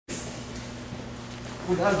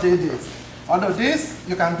We just did this. Although this,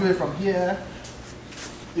 you can do it from here.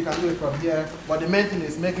 You can do it from here. But the main thing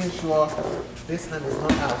is making sure this hand is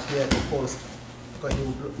not out here to post. Because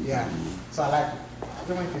you will, yeah. So I like,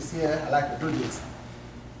 even if it's here, I like to do this.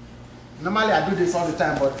 Normally I do this all the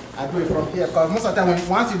time, but I do it from here. Because most of the time,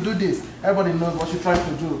 once you do this, everybody knows what you're trying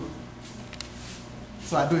to do.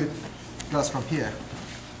 So I do it just from here.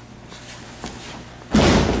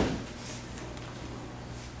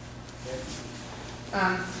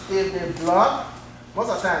 And if they block, most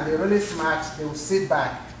of the time they really smart, they will sit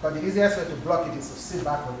back. Because the easiest way to block it is to sit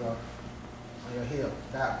back on your heel.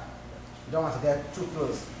 That you don't want to get too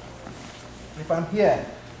close. If I'm here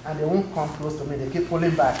and they won't come close to me, they keep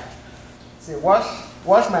pulling back. Say, watch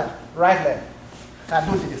my right leg. I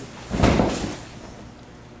do this.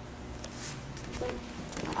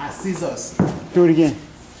 As scissors. Do it again.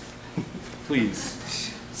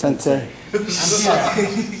 Please. Sensei. I'm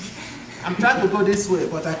here. I'm trying to go this way,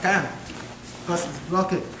 but I can't because it's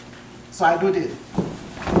blocking. So I do this.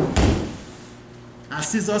 I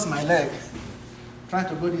scissors my leg. Trying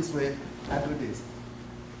to go this way, I do this.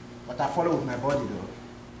 But I follow with my body though.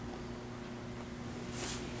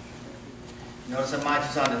 Notice that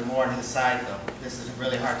Magi's on it more on his side though. This is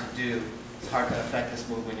really hard to do. It's hard to affect this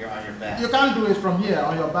move when you're on your back. You can't do it from here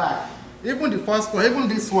on your back. Even the first one, even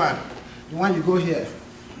this one, the one you go here,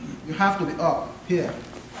 you have to be up here.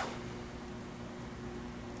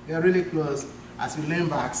 They're really close as you lean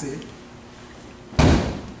back, see?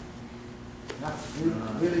 That's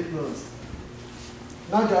really close.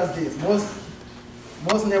 Not just this,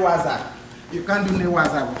 most Newaza, you can't do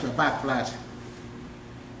Newaza with your back flat.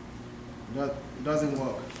 It doesn't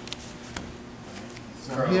work.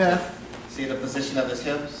 So here. See the position of his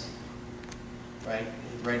hips? Right?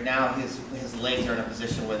 Right now his legs are in a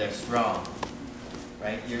position where they're strong.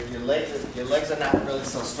 Right? Your legs are not really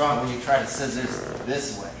so strong when you try to scissors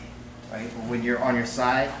this way. Right? But when you're on your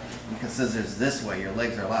side, you can scissors this way. Your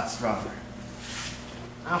legs are a lot stronger.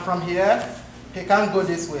 And from here, he can't go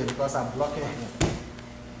this way because I'm blocking him.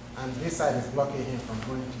 And this side is blocking him from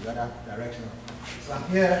going to the other direction. So I'm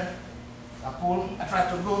here, I pull, I try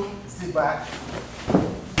to go, sit back.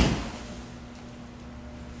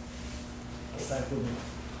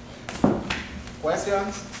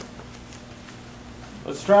 Questions?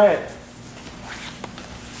 Let's try it.